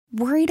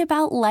Worried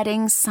about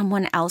letting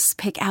someone else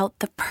pick out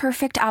the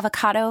perfect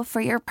avocado for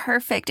your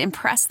perfect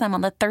impress them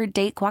on the third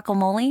date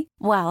guacamole?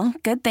 Well,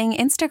 good thing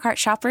Instacart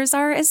shoppers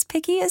are as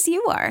picky as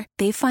you are.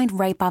 They find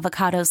ripe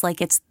avocados like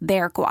it's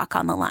their guac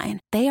on the line.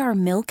 They are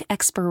milk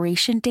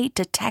expiration date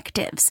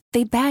detectives.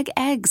 They bag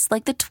eggs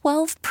like the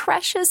 12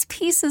 precious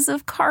pieces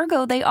of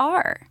cargo they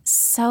are.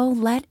 So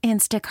let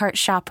Instacart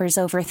shoppers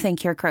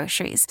overthink your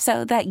groceries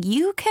so that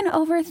you can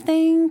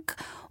overthink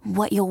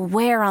what you'll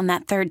wear on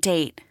that third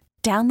date.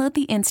 Download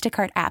the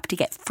Instacart app to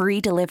get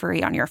free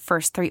delivery on your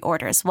first 3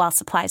 orders while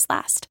supplies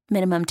last.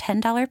 Minimum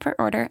 $10 per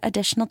order.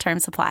 Additional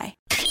terms apply.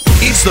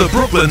 It's the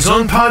Brooklyn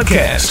Zone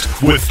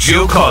Podcast with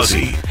Joe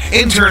Causey,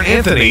 intern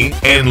Anthony,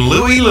 and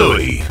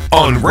Louie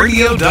on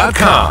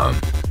radio.com.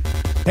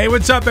 Hey,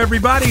 what's up,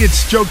 everybody?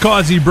 It's Joe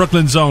Causey,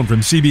 Brooklyn Zone from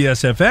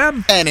CBS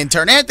FM. And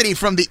intern Anthony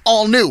from the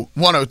all-new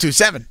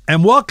 102.7.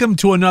 And welcome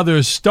to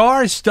another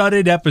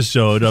star-studded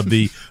episode of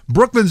the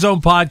Brooklyn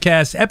Zone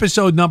Podcast,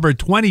 episode number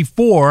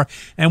 24.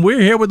 And we're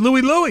here with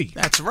Louie.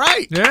 That's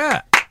right.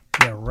 Yeah.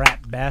 You rat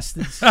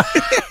bastards.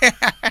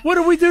 What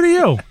did we do to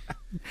you?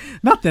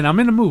 Nothing. I'm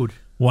in the mood.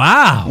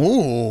 Wow.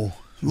 Ooh.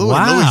 Louis,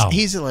 Wow.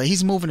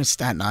 he's moving to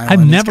Staten Island. I've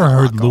He's never got a lot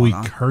heard Louis going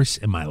on. curse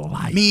in my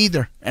life. Me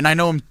either. And I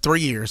know him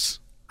 3 years.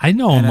 I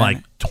know him And, like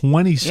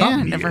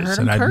 20-something yeah, years, never heard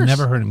and him I've curse.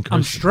 never heard him curse.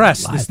 I'm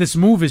stressed. in my life. This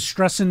move is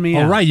stressing me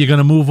out. All right, you're going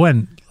to move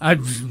when?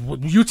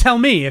 You tell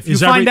me. If you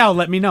Is find every- out,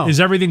 let me know. Is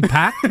everything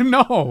packed?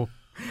 No.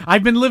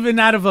 I've been living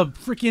out of a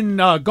freaking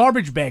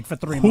garbage bag for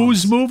 3 months.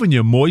 Who's moving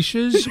you,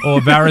 Moishes or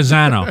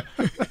Verrazano?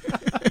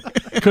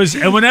 Because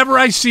whenever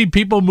I see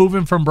people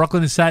moving from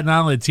Brooklyn to Staten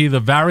Island, it's either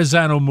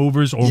Verrazano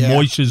movers or Yeah.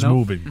 Moishes Nope.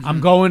 moving. I'm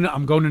going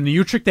to New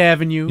Utrecht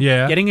Avenue,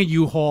 Yeah. getting a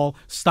U-Haul,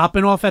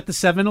 stopping off at the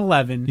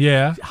 7-Eleven,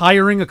 Yeah.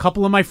 hiring a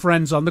couple of my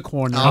friends on the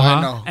corner, Oh,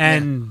 I know.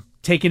 and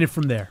taking it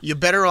from there. You're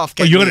better off Oh,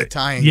 getting you're the gonna-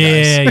 Italian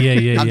yeah,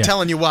 guys. yeah. I'm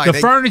telling you why. The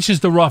They- furniture's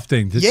the rough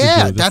thing. to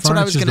Yeah, do. The that's what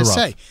I was furniture's going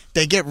to the rough. say.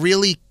 They get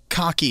really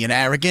cocky and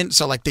arrogant,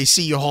 so like they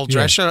see your whole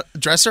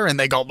dresser and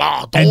they go,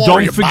 "Oh, And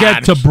don't don't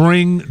forget to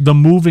bring the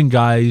moving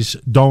guys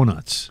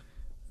donuts.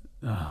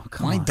 Oh,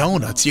 come My on.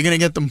 donuts. You're going to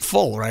get them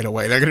full right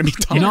away. They're going to be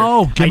tired.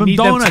 No, give I them need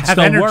them to donuts. have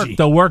Oh, They'll energy. work.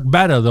 They'll work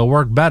better. They'll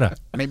work better.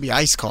 Maybe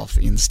iced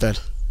coffee instead.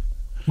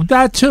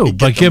 That too, Get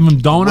but give them them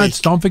donuts.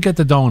 awake. Don't forget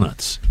the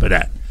donuts for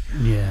that.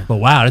 Yeah. But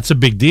wow, that's a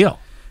big deal.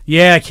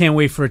 Yeah, I can't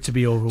wait for it to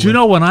be over Do you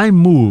know when I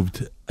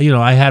moved,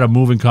 I had a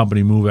moving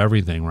company move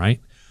everything,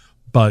 right?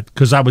 But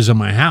because I was in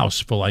my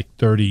house for like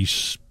 30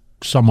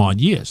 some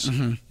odd years,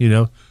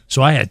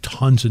 so I had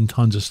tons and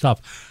tons of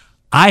stuff.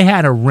 I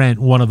had to rent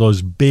one of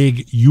those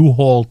big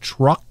U-Haul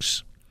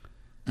trucks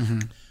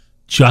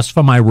just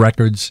for my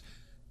records,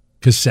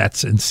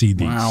 cassettes, and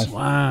CDs. Wow.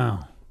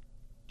 Wow.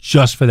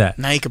 Just for that.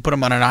 Now you can put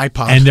them on an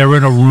iPod. And they're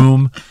in a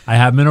room. I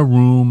have them in a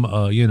room,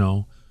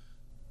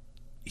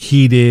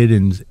 heated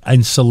and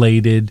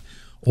insulated,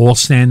 all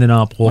standing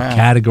up, all Wow.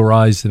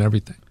 categorized and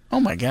everything. Oh,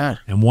 my God.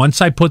 And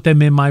once I put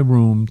them in my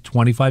room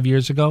 25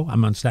 years ago,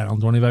 I'm on Staten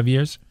Island 25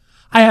 years,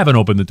 I haven't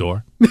opened the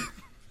door.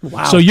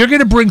 Wow. So you're going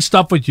to bring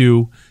stuff with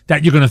you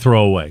that you're going to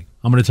throw away.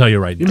 I'm going to tell you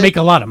right You now. make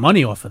a lot of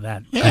money off of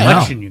that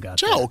collection you got.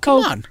 Joe, there.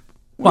 come on.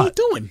 What are What?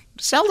 you doing?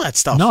 Sell that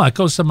stuff. No, it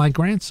goes to my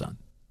grandson.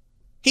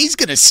 He's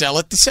going to sell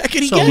it the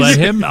second he So gets let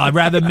it. him, I'd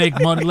rather make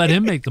money, let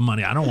him make the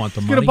money. I don't want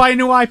the He's money. going to buy a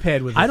new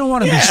iPad with it. I don't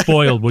want to be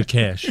spoiled with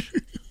cash.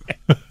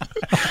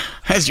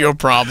 That's your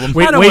problem.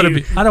 Wait, I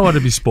don't want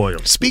to be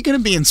spoiled. Speaking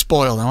of being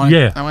spoiled, I want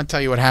to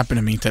tell you what happened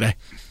to me today.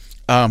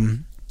 I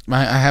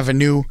have a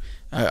new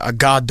a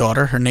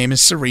goddaughter. Her name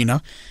is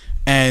Serena,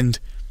 and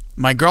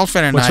my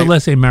girlfriend and What's I. her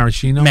last name?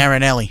 Maraschino?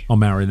 Marinelli. Oh,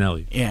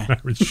 Marinelli. Yeah.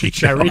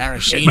 Maraschino.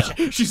 Maraschino.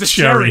 She's a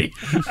Cherry.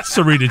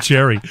 Serena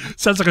Cherry.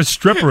 Sounds like a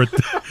stripper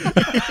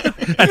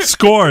at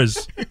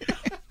Scores.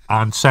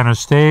 On center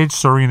stage,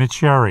 Serena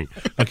Cherry.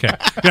 Okay.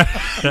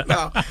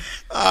 Serena,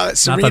 Not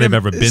that I've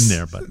ever been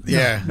there, but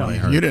yeah,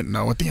 you didn't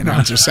know what the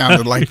announcer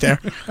sounded like there.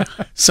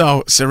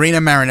 So Serena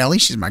Marinelli,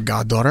 she's my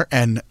goddaughter,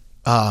 and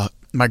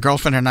my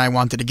girlfriend and I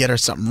wanted to get her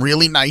something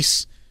really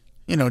nice,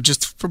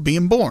 just for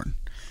being born.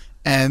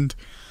 And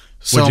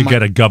so would you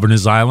get a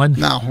Governor's Island?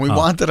 No, we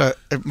wanted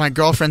my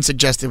girlfriend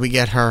suggested we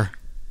get her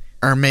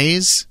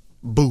Hermes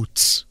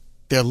boots.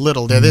 They're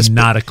little. They're this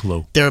Not big. a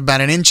clue. They're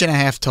about 1.5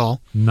 inches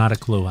tall. Not a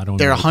clue. I don't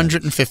They're know. what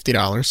that is.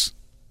 $150.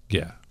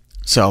 Yeah.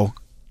 So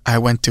I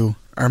went to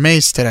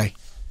Hermes today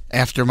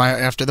after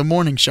the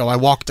morning show. I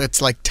walked. It's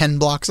like 10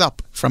 blocks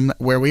up from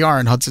where we are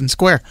in Hudson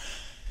Square.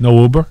 No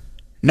Uber?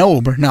 No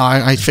Uber. No,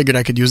 I figured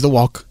I could use the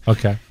walk.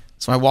 Okay.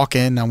 So I walk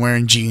in. I'm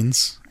wearing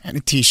jeans and a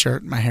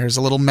T-shirt. My hair's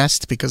a little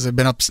messed because I've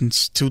been up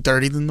since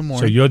 2:30 in the So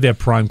morning. you're their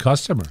prime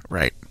customer.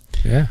 Right.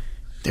 Yeah.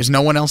 There's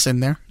no one else in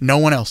there. No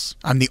one else.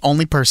 I'm the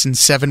only person.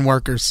 7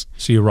 workers.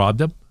 So you robbed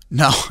them?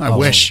 No, I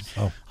wish.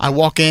 Oh. I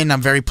walk in.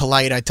 I'm very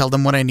polite. I tell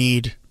them what I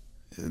need.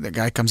 The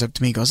guy comes up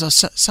to me and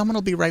goes, someone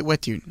will be right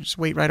with you. Just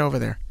wait right over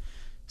there.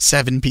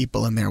 7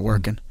 people in there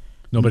working.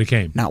 Nobody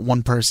came. Not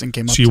one person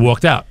came up So you to me.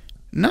 walked out.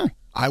 No.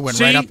 I went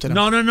See? right up to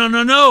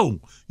them. No.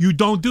 You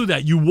don't do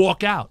that. You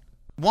walk out.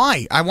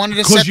 Why? I wanted to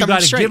Because set you them got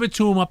to straight. give it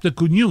to him up to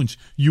good news.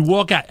 You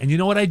walk out, and you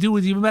know what I do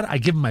is even better? I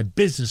give him my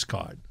business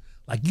card.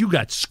 Like, you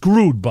got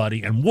screwed,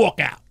 buddy, and walk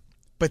out.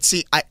 But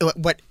see,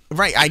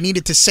 I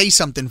needed to say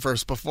something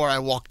first before I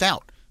walked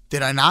out.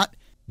 Did I not?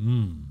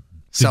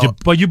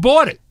 But you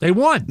bought it. They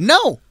won.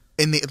 No.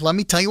 Let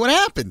me tell you what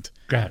happened.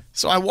 Go ahead.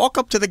 So I walk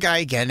up to the guy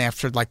again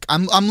after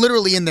I'm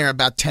literally in there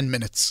about 10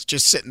 minutes,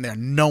 just sitting there.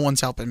 No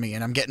one's helping me,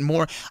 and I'm getting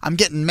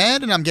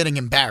mad and I'm getting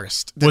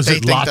embarrassed. Was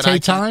it latte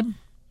time?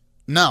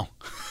 No.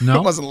 No?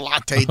 It wasn't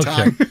latte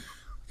time.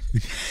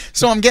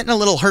 So I'm getting a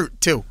little hurt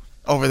too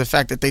over the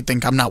fact that they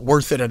think I'm not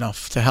worth it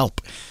enough to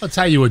help. That's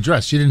how you were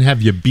dressed. You didn't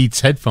have your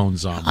Beats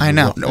headphones on. I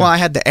know. Well, I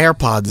had the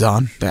AirPods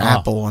on, the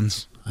Apple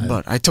ones,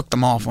 but I took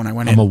them off when I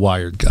went in. I'm a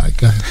wired guy.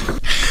 Go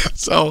ahead.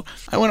 So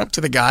I went up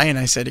to the guy and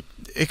I said,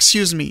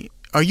 "Excuse me,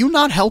 are you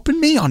not helping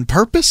me on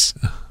purpose?"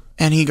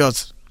 And he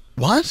goes,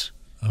 "What?"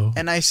 Oh.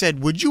 And I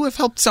said, "Would you have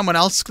helped someone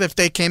else if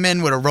they came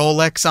in with a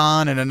Rolex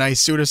on and a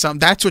nice suit or something?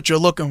 That's what you're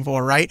looking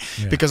for, right?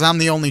 Yeah. Because I'm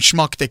the only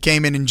schmuck that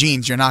came in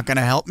jeans. You're not going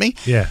to help me?"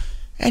 Yeah.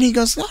 And he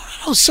goes, no,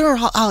 sir.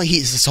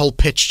 His whole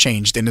pitch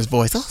changed in his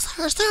voice. "Oh,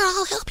 sir,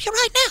 I'll help you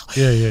right now."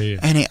 Yeah.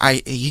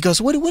 And he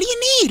goes, what do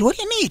you need? What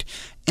do you need?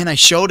 And I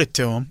showed it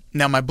to him.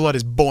 Now my blood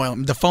is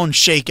boiling. The phone's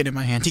shaking in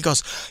my hand. He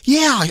goes,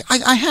 "Yeah,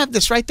 I have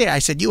this right there." I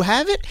said, "You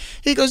have it?"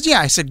 He goes, "Yeah."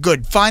 I said,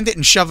 "Good. Find it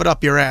and shove it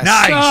up your ass."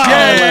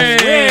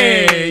 Nice.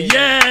 Yay.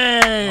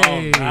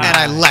 Yay. And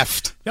I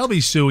left. They'll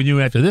be suing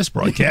you after this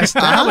broadcast.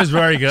 That was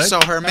very good. So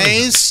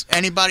Hermes,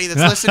 anybody that's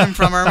listening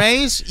from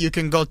Hermes, you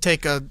can go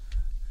take a,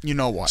 you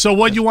know what. So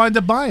what'd you wind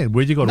up buying?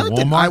 Where'd you go to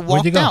Nothing. Walmart? I Where'd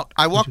walked you go? out.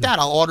 I walked out.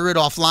 I'll order it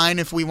offline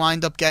if we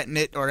wind up getting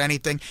it or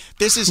anything.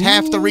 This is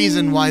half the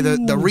reason why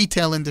the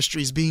retail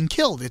industry is being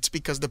killed. It's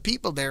because the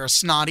people there are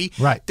snotty.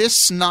 Right. This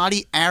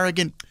snotty,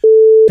 arrogant.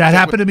 That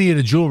happened to me at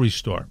a jewelry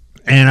store,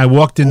 and I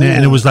walked in there,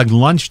 and it was like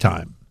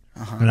lunchtime,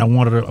 and I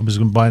was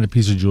going to buy a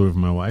piece of jewelry for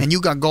my wife. And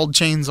you got gold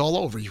chains all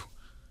over you.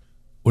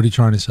 What are you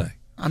trying to say?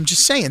 I'm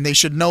just saying they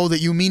should know that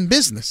you mean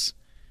business.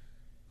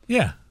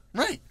 Yeah,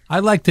 Right. I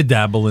like to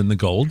dabble in the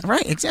gold.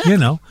 Right, exactly. You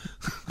know.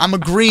 I'm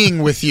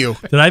agreeing with you.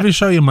 Did I ever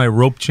show you my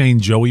rope chain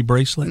Joey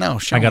bracelet? No,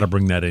 show I got to me.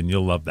 bring that in.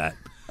 You'll love that.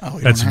 Oh,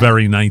 you That's don't have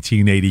very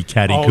 1980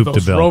 Caddy Oh, Coupe de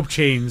those Ville. rope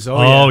chains.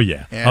 Oh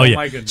yeah. Yeah. Oh Oh, yeah.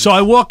 my goodness. So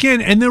I walk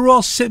in and they're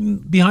all sitting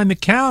behind the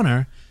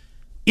counter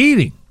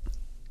eating.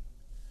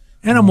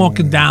 And I'm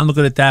walking down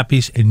looking at that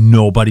piece and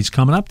nobody's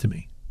coming up to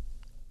me.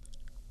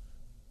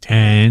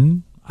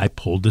 And I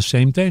pulled the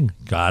same thing.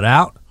 Got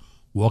out,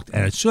 walked,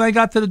 and as soon as I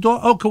got to the door,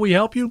 "Oh, can we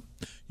help you?"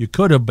 "You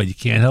could have, but you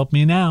can't help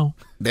me now.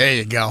 There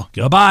you go.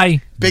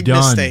 Goodbye." Big Done.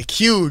 mistake.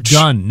 Huge.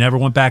 Done. Never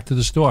went back to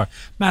the store.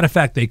 Matter of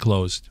fact, they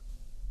closed.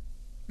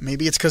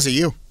 Maybe it's because of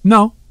you.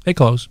 No, they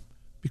closed.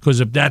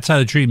 Because if that's how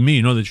they treat me,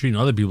 you know they're treating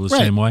other people the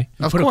Right. same way.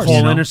 Of Put a course. call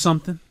You know? in or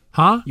something.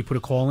 Huh? You put a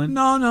call in.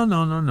 No.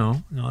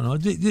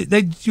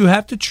 You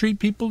have to treat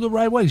people the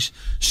right way.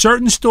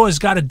 Certain stores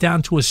got it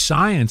down to a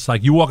science.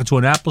 Like you walk into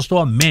an Apple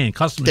store, man,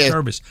 customer They're-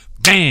 service,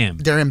 bam.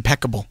 They're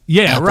impeccable.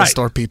 Yeah, Apple right.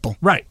 store people.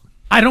 Right.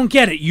 I don't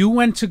get it. You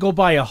went to go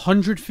buy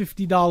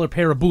 $150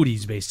 pair of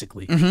booties,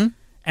 basically,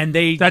 and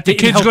they That the didn't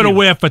kid's help going to you.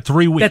 wear for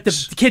 3 That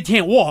weeks. the kid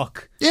can't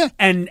walk. Yeah.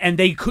 and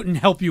they couldn't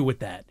help you with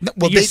that. No,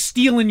 well, You're they-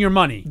 stealing your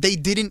money. They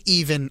didn't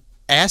even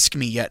ask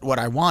me yet what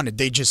I wanted.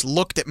 They just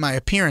looked at my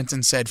appearance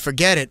and said,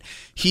 "Forget it.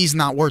 He's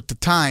not worth the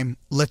time.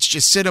 Let's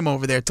just sit him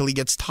over there till he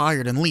gets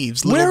tired and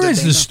leaves." Little Where did is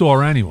they the know.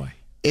 store anyway?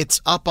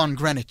 It's up on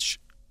Greenwich,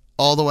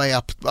 all the way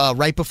up,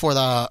 right before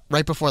the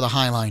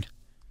High Line.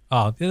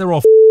 Oh, they're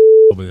all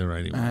over there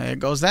anyway. There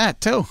goes that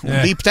too. We'll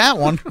Yeah. beep that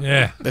one.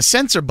 Yeah. The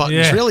censor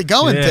button's Yeah. really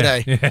going Yeah.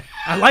 today. Yeah.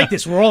 I like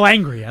this. We're all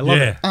angry. I love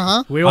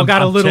Yeah. it. We all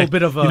got a little ticked.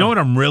 bit of a. You know what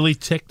I'm really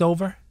ticked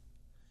over?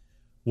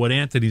 What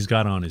Anthony's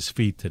got on his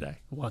feet today.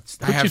 What's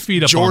I that? have your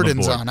feet up on the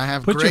Jordans board. on. I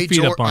have Put your great.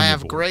 feet up on I the have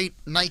board. great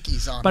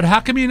Nikes on. But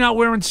how come you're not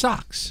wearing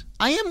socks?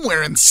 I am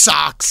wearing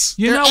socks.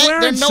 You're not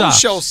wearing They're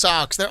socks. no-show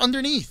socks. They're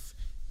underneath.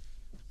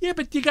 Yeah,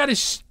 but you got to.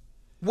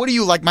 What are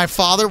you, like my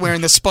father wearing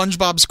the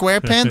SpongeBob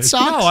SquarePants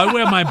socks? No, I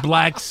wear my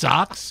black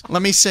socks.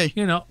 Let me see.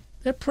 You know,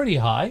 they're pretty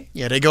high.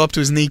 Yeah, they go up to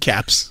his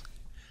kneecaps.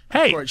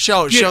 Hey,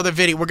 Show yeah. the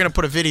video. We're gonna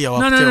put a video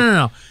No, up no, too.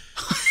 no.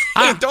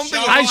 Don't be.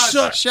 I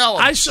saw. Show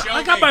 'em.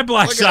 I got my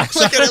black Look at socks. it.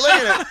 Look at it. Look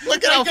at it.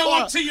 Look at how Go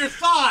far. up to your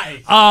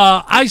thigh.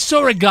 I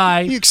saw a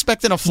guy You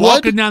expecting a flood?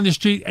 walking down the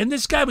street, and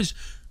this guy was,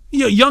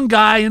 young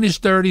guy in his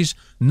 30s,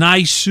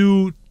 nice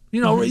suit.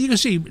 You know, you can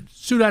see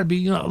suit ought to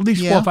be at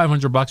least Yeah.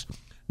 $400 or $500.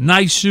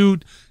 Nice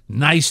suit,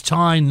 nice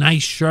tie,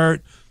 nice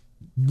shirt,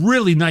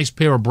 really nice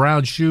pair of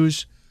brown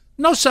shoes.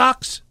 No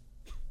socks.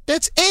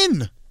 That's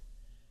in.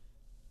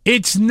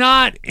 It's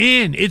not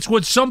in. It's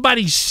what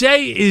somebody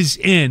say is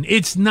in.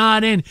 It's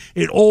not in.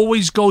 It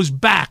always goes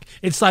back.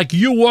 It's like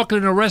you walking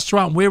in a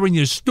restaurant wearing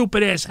your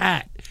stupid ass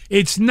hat.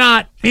 It's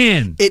not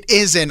in. It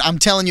isn't. I'm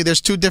telling you, there's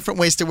two different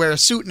ways to wear a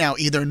suit now.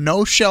 Either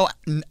no-show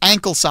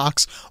ankle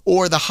socks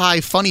or the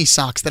high funny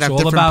socks that It's have all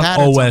different about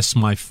patterns. OS,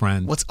 my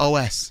friend. What's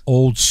OS?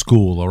 Old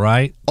school, all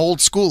right? Old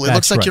school. It That's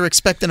looks like right. you're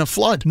expecting a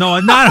flood. No,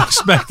 I'm not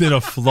expecting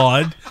a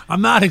flood.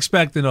 I'm not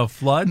expecting a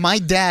flood. My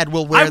dad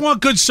will wear... I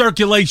want good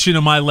circulation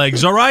in my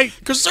legs, all right?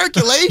 Because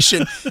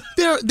circulation,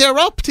 they're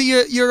up to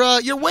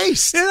your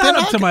waist. They're not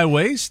up to my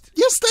waist.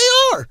 Yes,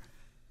 they are.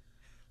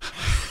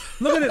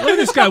 Look at it. Look at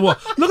this guy. Look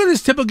at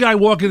this typical guy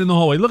walking in the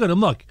hallway. Look at him.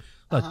 Look.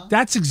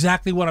 That's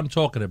exactly what I'm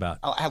talking about.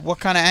 What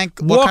kind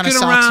of what kind of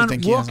socks you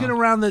think he has walking on?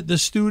 around the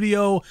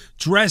studio,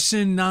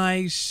 dressing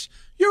nice.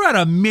 You're at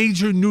a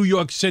major New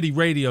York City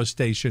radio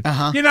station.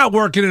 You're not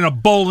working in a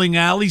bowling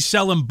alley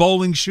selling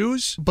bowling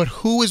shoes. But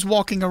who is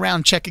walking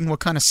around checking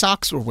what kind of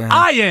socks we're wearing?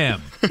 I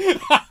am.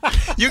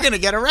 You're going to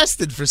get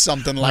arrested for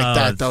something like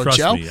that, though, trust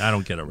Joe. me, I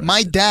don't get arrested.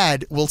 My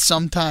dad will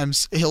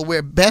sometimes, he'll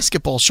wear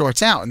basketball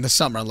shorts out in the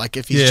summer. Like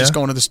if he's just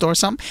going to the store or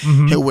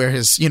something, he'll wear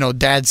his,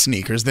 dad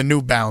sneakers, the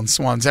New Balance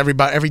ones. Every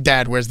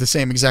dad wears the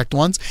same exact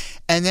ones.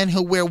 And then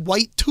he'll wear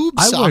white tube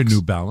socks. I wear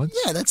New Balance.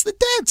 Yeah, that's the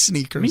dad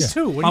sneakers. Me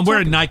too. What are I'm you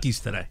wearing talking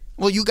Nikes today.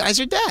 Well, you guys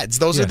are dads.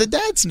 Those are the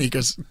dad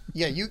sneakers.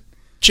 Yeah,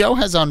 Joe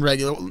has on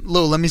regular.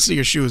 Lou, let me see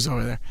your shoes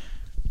over there.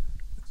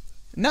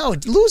 No,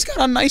 Lou's got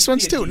on nice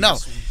ones too. No,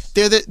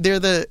 they're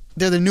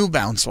the New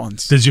Balance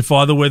ones. Does your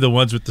father wear the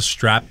ones with the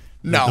strap?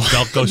 No, the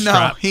Velcro no,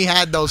 strap. he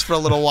had those for a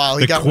little while.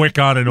 He The got quick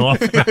on and off.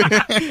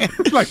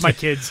 like my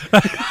kids.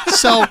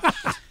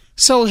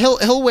 so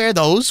he'll wear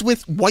those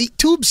with white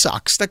tube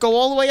socks that go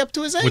all the way up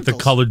to his ankles. With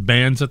the colored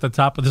bands at the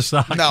top of the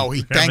sock. No,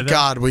 Remember thank that?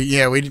 God we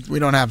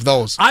don't have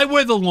those. I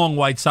wear the long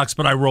white socks,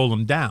 but I roll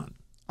them down.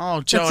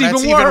 Oh, Joe, That's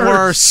that's even even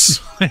worse.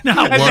 worse.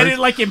 Not And then worse. it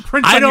like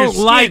imprints I on your don't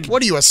skin. like-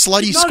 What are you, a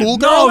slutty No,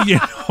 schoolgirl? you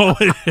know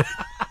what it is.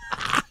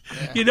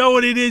 You know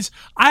what it is?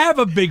 I have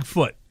a big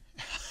foot.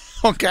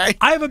 Okay,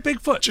 I have a big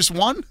foot. just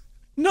one.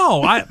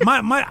 No,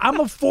 I'm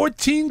a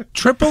 14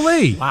 triple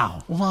E.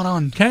 Wow. What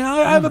on? Okay,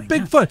 I have a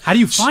big foot. How do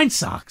you find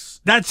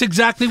socks? That's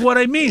exactly what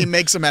I He mean.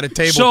 makes them out of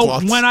So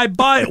tablecloths.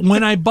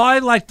 when I buy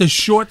like the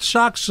short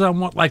socks, I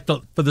want like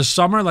for the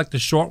summer, like the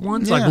short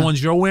ones, like the Yeah.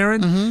 ones you're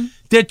wearing,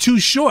 they're too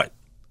short.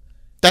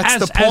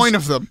 That's the point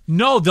of them.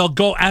 No, they'll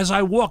go as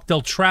I walk.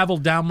 They'll travel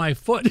down my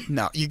foot.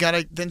 No, you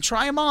gotta then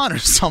try them on or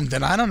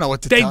something. I don't know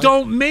what to They tell you.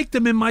 don't make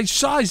them in my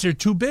size. They're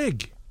too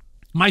big.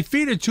 My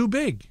feet are too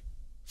big.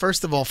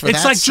 First of all, for It's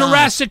that like size,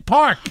 Jurassic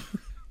Park.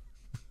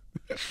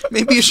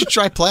 maybe you should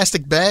try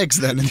plastic bags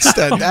then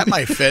instead. That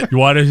might fit. You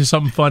want to hear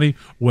something funny?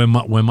 When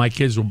my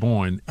kids were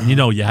born, and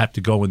you have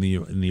to go in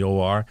the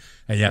OR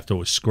and you have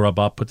to scrub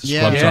up, put the Yeah.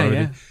 scrubs Yeah, on.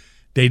 yeah.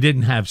 They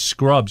didn't have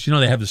scrubs.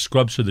 They have the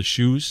scrubs for the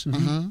shoes.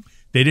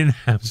 They didn't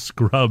have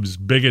scrubs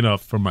big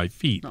enough for my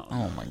feet.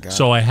 Oh my god.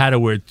 So I had to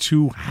wear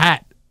two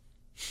hat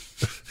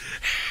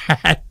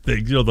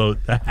things,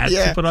 the hats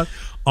Yeah. you put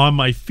on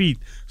my feet.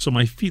 So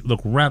my feet look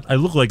round. I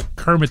look like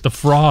Kermit the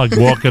Frog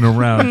walking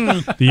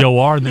around the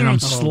OR, and then I'm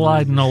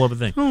sliding all over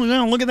the thing. Oh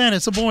yeah, look at that!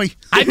 It's a boy.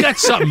 I got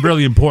something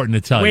really important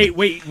to tell you.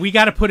 Wait, we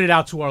got to put it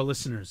out to our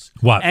listeners.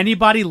 What?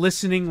 Anybody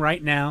listening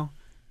right now,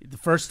 the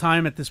first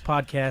time at this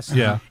podcast,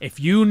 Yeah. if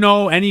you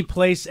know any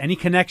place, any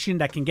connection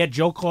that can get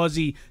Joe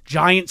Causey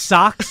giant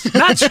socks,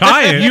 Not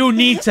giant. you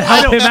need to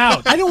help him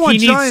out. I don't want He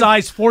needs giant-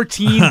 size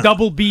 14,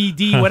 double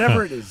BD,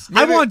 whatever it is.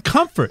 I want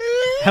comfort.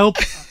 Help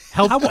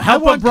I a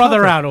want brother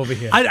comfort. out over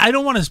here. I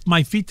don't want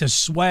my feet to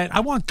sweat. I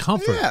want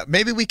comfort. Yeah,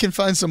 maybe we can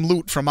find some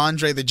loot from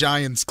Andre the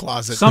Giant's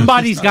closet.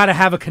 Somebody's got to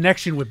have a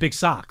connection with big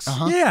socks.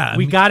 Yeah,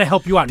 We got to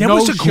help you out. There No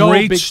was a show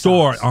great big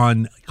store socks.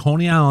 on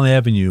Coney Island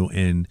Avenue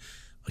in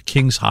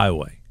Kings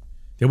Highway.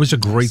 There was a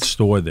great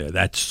store there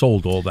that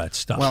sold all that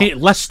stuff. Well- Hey,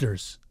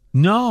 Lester's.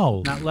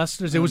 no, Not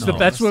Lester's. It was No.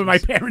 that's where my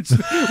parents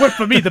went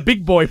for me, the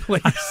big boy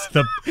place.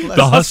 the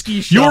Husky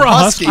You shop. were a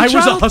Husky. husky. I was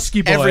a child?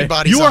 husky boy.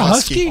 Everybody's You a were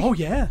husky. husky? Oh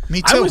yeah.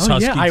 Me I too. was Oh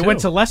husky yeah. I too. went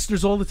to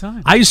Lester's all the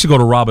time. I used to go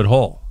to Robert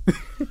Hall.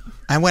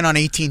 I went on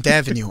 18th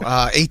Avenue,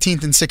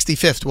 18th and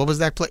 65th. What was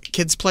that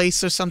kids'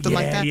 place or something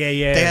like that?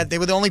 Yeah. They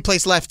were the only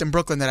place left in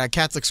Brooklyn that had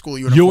Catholic school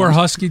uniforms. You were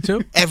husky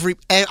too.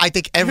 I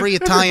think every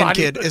Italian Everybody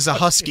kid is a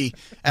husky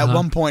at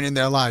one point in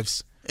their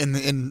lives.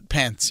 In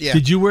pants, yeah.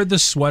 Did you wear the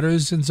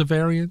sweaters in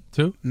Zavarian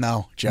too?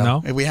 No,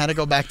 Joe. No? We had to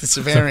go back to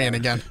Severian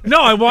again.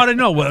 No, I want to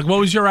know what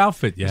was your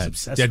outfit. You had,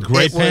 obsessed you had with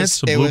gray It was-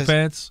 pants or it blue was-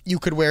 pants. You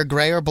could wear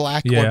gray or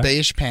black Yeah. or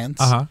beige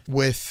pants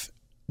with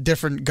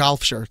different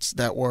golf shirts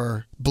that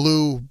were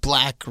blue,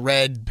 black,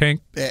 red,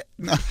 Pink.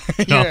 No.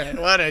 Yeah,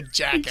 what a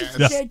jackass.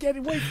 Can't get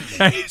away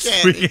from me.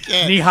 You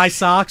can't. Knee-high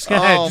socks. Go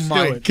ahead. Oh, just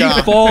my do it. God.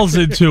 He falls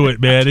into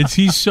it, man.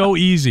 He's so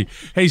easy.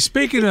 Hey,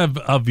 speaking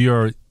of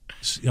your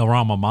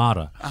alma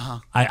mater,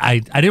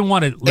 I didn't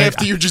want to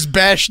After you just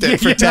bashed it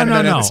for 10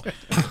 minutes.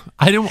 No.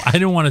 I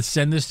didn't want to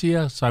send this to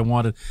you, so I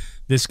wanted.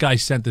 This guy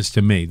sent this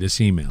to me, this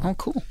email. Oh,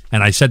 cool.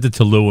 And I sent it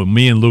to Lou, and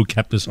me and Lou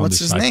kept this on What's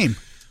the his side. name?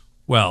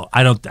 Well,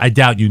 I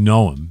doubt you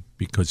know him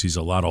because he's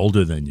a lot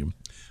older than you.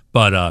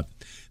 But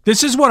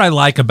this is what I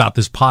like about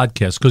this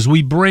podcast because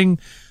we bring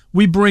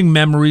we bring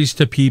memories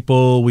to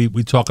people. We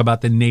talk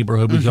about the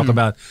neighborhood. We talk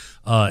about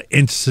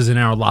instances in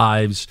our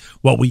lives,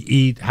 what we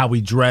eat, how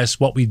we dress,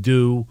 what we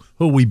do,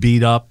 who we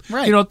beat up,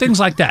 Right. you know, things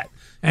like that.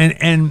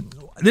 And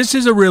this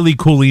is a really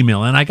cool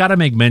email, and I got to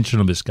make mention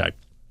of this guy.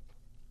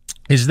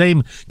 His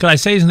name, can I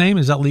say his name?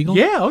 Is that legal?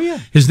 Yeah, oh yeah.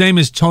 His name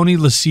is Tony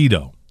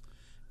Lucido,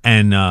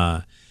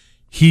 and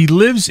he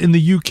lives in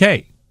the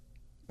UK.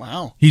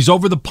 Wow. He's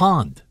over the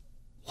pond.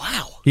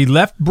 Wow. He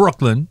left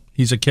Brooklyn.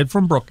 He's a kid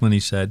from Brooklyn, he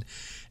said.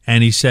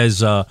 And he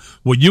says,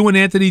 what you and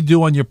Anthony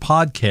do on your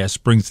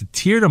podcast brings a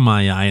tear to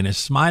my eye and a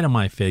smile on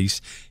my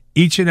face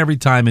each and every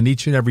time in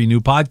each and every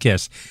new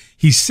podcast.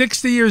 He's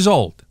 60 years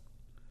old,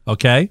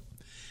 okay?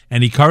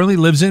 And he currently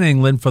lives in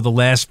England for the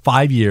last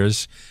 5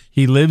 years.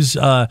 He lives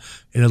in a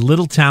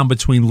little town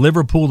between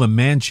Liverpool and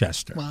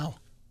Manchester, Wow.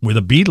 where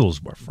the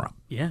Beatles were from.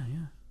 Yeah,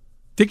 yeah.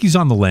 Think he's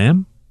on the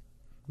lam?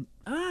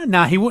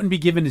 Nah, he wouldn't be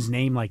given his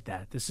name like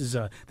that. This is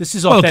Well,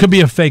 authentic. it could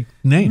be a fake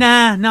name.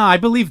 Nah, I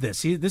believe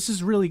this. This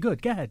is really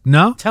good. Go ahead.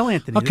 No? Tell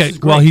Anthony. Okay. This is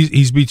great. Well,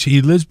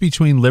 he lives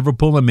between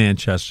Liverpool and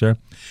Manchester,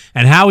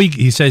 and how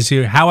he says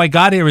here, how I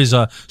got here is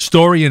a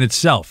story in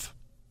itself,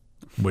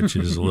 which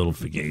is a little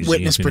fugazi.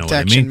 Witness if you know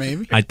protection, what I mean.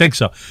 maybe? I think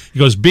so. He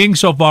goes, being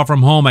so far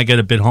from home, I get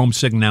a bit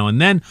homesick now and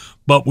then,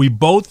 but we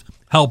both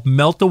help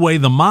melt away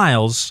the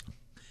miles,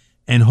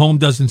 and home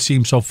doesn't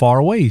seem so far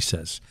away. He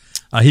says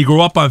he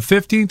grew up on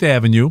 15th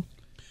Avenue.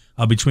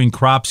 Between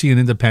Cropsey and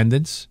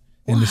Independence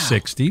in the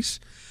 60s.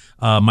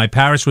 My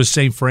parish was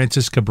St.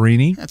 Francis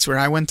Cabrini. That's where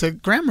I went to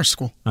grammar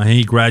school.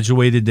 He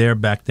graduated there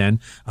back then.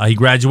 He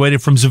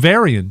graduated from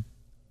Xaverian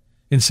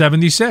in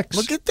 76.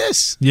 Look at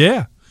this.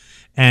 Yeah.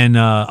 And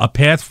a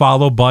path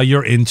followed by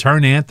your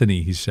intern,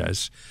 Anthony, he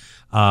says.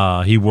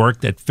 He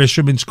worked at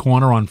Fisherman's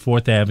Corner on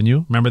 4th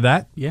Avenue. Remember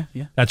that? Yeah.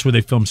 That's where they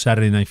filmed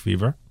Saturday Night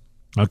Fever.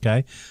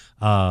 Okay.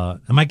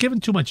 Am I giving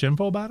too much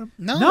info about him?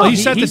 No, he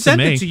sent it to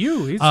me. it to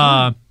you.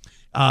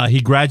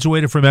 He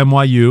graduated from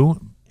NYU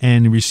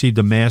and received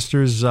a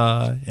master's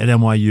at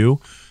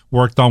NYU,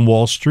 worked on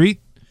Wall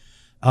Street.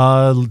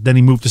 Then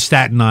he moved to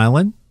Staten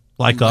Island,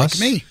 like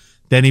us. me.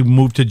 Then he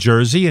moved to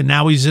Jersey, and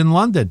now he's in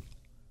London.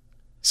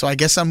 So I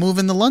guess I'm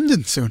moving to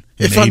London soon.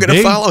 If I'm going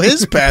Maybe. to follow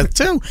his path,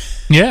 too.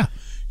 Yeah.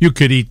 You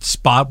could eat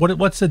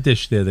what's the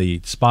dish there they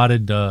eat?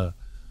 Spotted I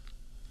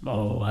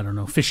don't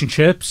know, fish and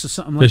chips or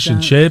something like that. fish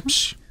and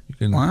chips. You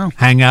can Wow.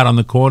 hang out on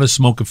the corner,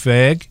 smoke a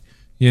fag,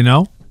 you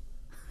know?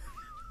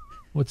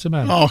 What's the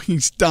matter? Oh,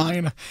 he's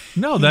dying.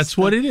 No, that's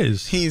what it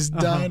is. He's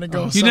dying to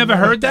go. You never somewhere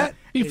heard like that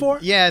before?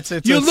 Yeah, it's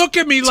You a look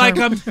at me like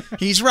term- I'm...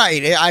 He's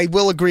right. I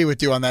will agree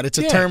with you on that. It's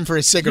a Yeah. term for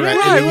a cigarette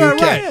right, in the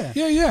UK. right.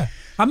 Yeah.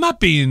 I'm not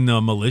being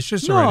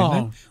malicious or No.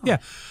 anything. Yeah.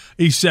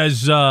 He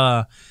says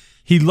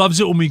he loves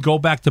it when we go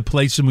back to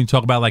places and we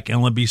talk about like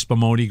Ellenby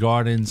Spumoni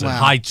Gardens and Wow.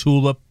 High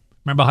Tulip.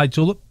 Remember High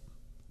Tulip?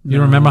 You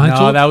don't remember High No,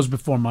 Tulip? that was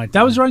before my time.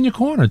 That was around your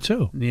corner,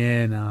 too.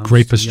 Yeah, no. I'm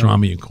Great just too young.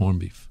 pastrami and corned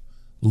beef.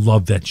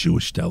 Love that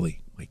Jewish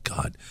deli. My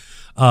God.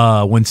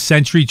 When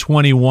Century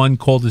 21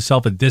 called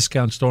itself a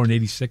discount store in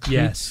 86.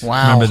 Yes.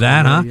 Wow. Remember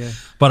that, huh? Yeah.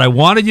 But I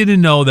wanted you to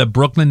know that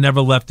Brooklyn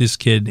never left this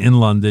kid in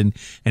London,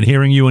 and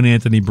hearing you and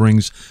Anthony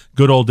brings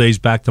good old days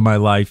back to my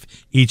life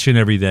each and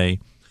every day.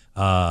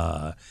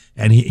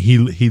 And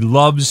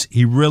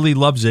he really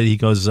loves it. He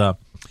goes,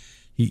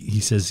 he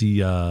says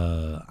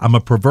I'm a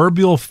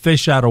proverbial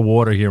fish out of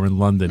water here in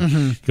London.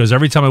 He goes,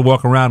 every time I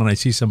walk around and I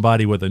see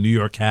somebody with a New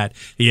York hat,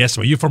 he asks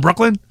me, "Are you from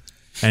Brooklyn?"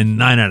 And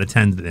 9 out of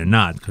 10 they're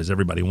not, because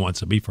everybody wants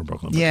to be from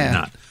Brooklyn, but Yeah.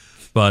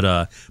 they're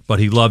not. But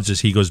he loves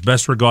us. He goes,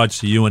 best regards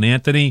to you and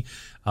Anthony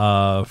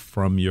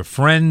from your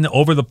friend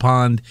over the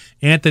pond,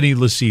 Anthony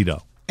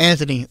Lucido.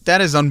 Anthony,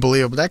 that is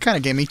unbelievable. That kind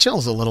of gave me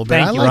chills a little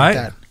bit. Thank I you. like Right?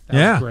 that. That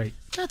Yeah. was great.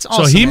 That's So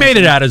awesome. he made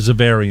it Anthony. out as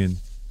Zavarian,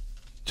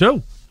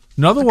 too.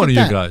 Another one of Look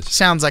you at that. guys.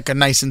 Sounds like a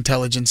nice,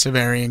 intelligent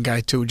Severian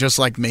guy, too, just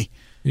like me.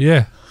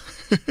 Yeah.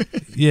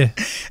 Yeah.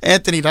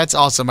 Anthony, that's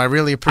awesome. I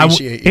really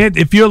appreciate you. And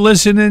if you're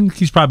listening,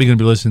 he's probably going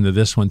to be listening to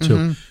this one, too.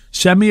 Mm-hmm.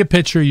 Send me a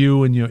picture of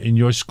you in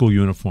your school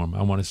uniform.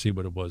 I want to see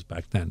what it was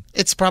back then.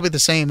 It's probably the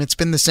same. It's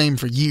been the same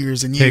for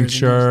years and years. Pink and years.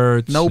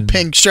 shirts. No and-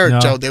 pink shirt, No,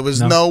 Joe. There was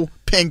no. no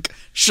pink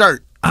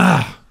shirt.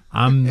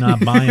 I'm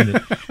not buying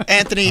it.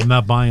 Anthony, I'm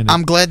not buying it.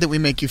 I'm glad that we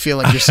make you feel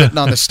like you're sitting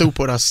on the stoop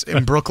with us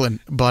in Brooklyn.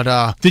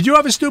 But, Did you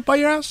have a stoop by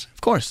your house?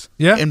 of course.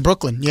 Yeah? In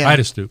Brooklyn, yeah. I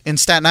had a stoop. In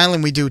Staten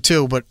Island, we do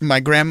too. But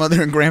my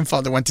grandmother and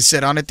grandfather went to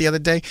sit on it the other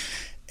day.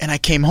 And I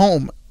came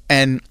home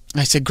and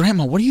I said,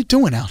 "Grandma, what are you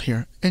doing out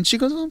here?" And she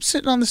goes, "I'm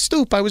sitting on the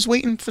stoop. I was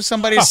waiting for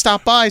somebody to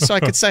stop by so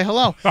I could say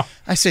hello."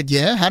 I said,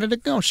 "Yeah, how did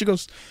it go?" She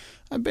goes,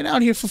 "I've been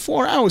out here for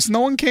 4 hours. No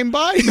one came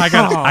by." I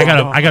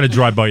got to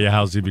drive by your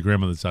house if your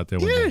grandmother's out there.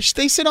 One Yeah, day.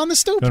 they sit on the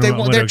stoop. Don't know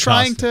what They're it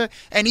trying costs. to,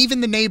 and even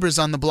the neighbors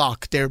on the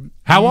block, they're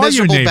How are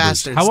your miserable neighbors?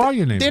 bastards. How are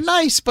your neighbors? They're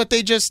nice, but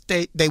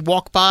they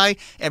walk by.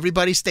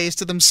 Everybody stays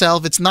to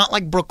themselves. It's not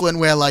like Brooklyn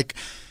where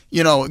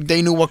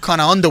they knew what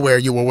kind of underwear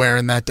you were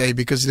wearing that day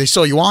because they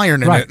saw you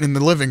ironing Right. it in the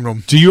living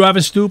room. Do you have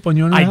a stoop on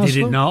your new I house?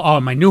 didn't Lou? know. Oh,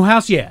 my new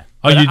house, yeah.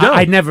 Oh, But you do?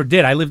 I never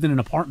did. I lived in an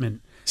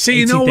apartment. See,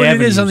 you know 18th what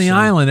it is Avenue, on the so-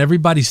 island?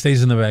 Everybody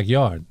stays in the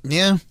backyard.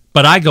 Yeah.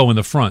 But I go in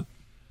the front.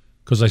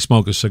 because I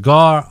smoke a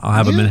cigar. I'll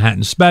have a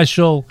Manhattan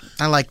Special.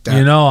 I like that.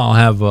 You know, I'll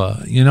have,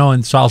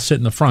 and so I'll sit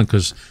in the front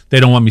because they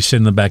don't want me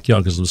sitting in the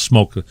backyard because the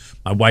smoke.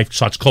 My wife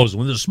starts closing.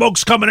 When the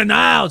smoke's coming in the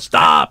house,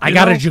 stop. I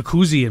got a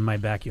jacuzzi in my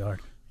backyard.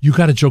 You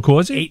got a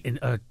jacuzzi?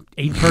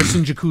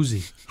 8-person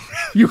jacuzzi.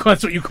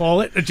 That's what you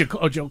call it? A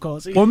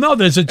jacuzzi? Well, no,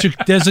 there's a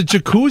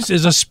jacuzzi.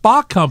 There's a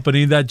spa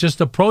company that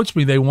just approached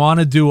me. They want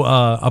to do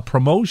a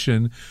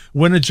promotion,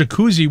 win a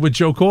jacuzzi with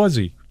Joe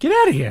Corsi. Get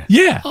out of here.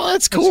 Yeah. Oh,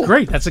 that's cool. That's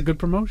great. That's a good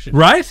promotion.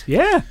 Right?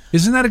 Yeah.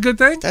 Isn't that a good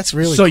thing? That's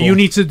really so cool. you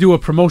need to do a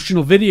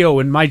promotional video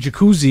in my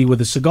jacuzzi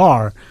with a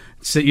cigar,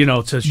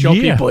 to show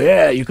people,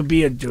 you could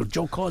be a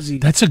Joe Corsi.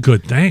 That's a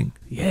good thing.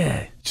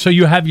 Yeah. So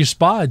you have your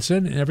spa, it's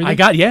in and everything? I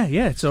got,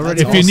 it's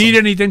already. If you need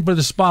anything for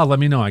the spa, let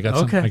me know. I got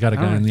Okay. I got a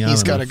guy in the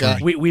He's island. got a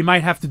guy. We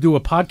might have to do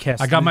a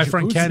podcast. I got in my the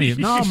friend jacuzzi. Kenny.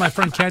 No, my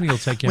friend Kenny will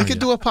take care We of could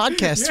you. do a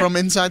podcast from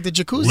inside the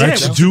jacuzzi.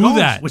 Let's Joe. do Cigars,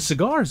 that. with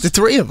cigars. The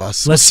three of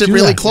us. Let's sit do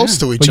really that, close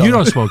to each But other. you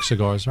don't smoke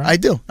cigars, right? I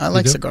do. I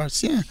like do?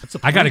 cigars. Yeah.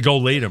 I got to go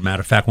later,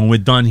 matter of fact. When we're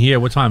done here,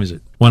 what time is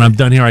it? When I'm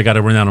done here, I got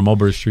to run down to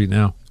Mulberry Street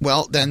now.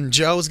 Well, then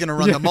Joe's going to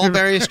run the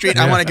Mulberry Street.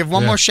 I want to give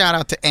one more shout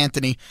out to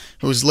Anthony,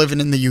 who's living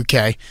in the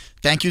UK.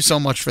 Thank you so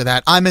much for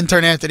that. I'm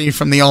intern Anthony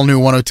from the all-new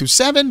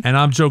 102.7. And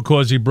I'm Joe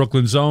Corsi,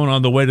 Brooklyn Zone,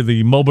 on the way to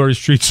the Mulberry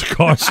Street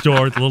cigar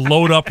store. It'll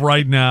load up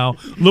right now.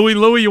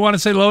 Louie, you want to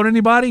say hello to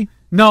anybody?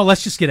 No,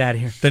 let's just get out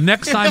of here. The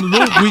next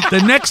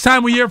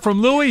time we hear from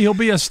Louie, he'll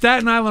be a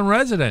Staten Island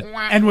resident.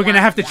 And we're going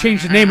to have to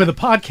change the name of the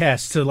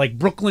podcast to like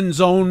Brooklyn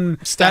Zone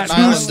Staten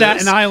to Island.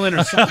 Staten Island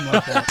or something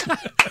like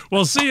that.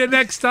 We'll see you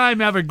next time.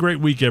 Have a great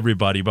week,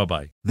 everybody.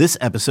 Bye-bye. This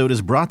episode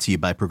is brought to you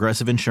by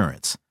Progressive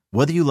Insurance.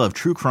 Whether you love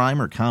true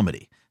crime or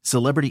comedy,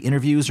 celebrity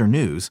interviews or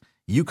news,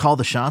 you call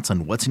the shots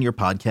on what's in your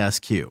podcast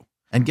queue.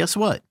 And guess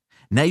what?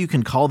 Now you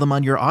can call them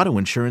on your auto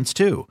insurance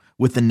too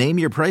with the Name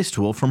Your Price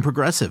tool from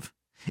Progressive.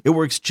 It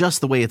works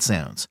just the way it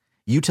sounds.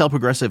 You tell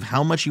Progressive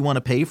how much you want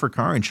to pay for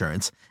car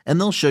insurance, and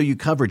they'll show you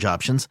coverage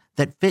options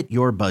that fit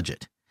your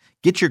budget.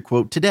 Get your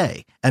quote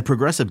today at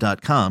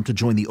Progressive.com to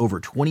join the over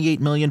 28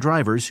 million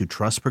drivers who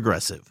trust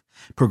Progressive.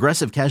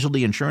 Progressive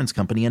Casualty Insurance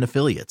Company and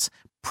Affiliates.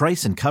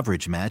 Price and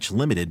coverage match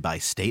limited by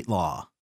state law.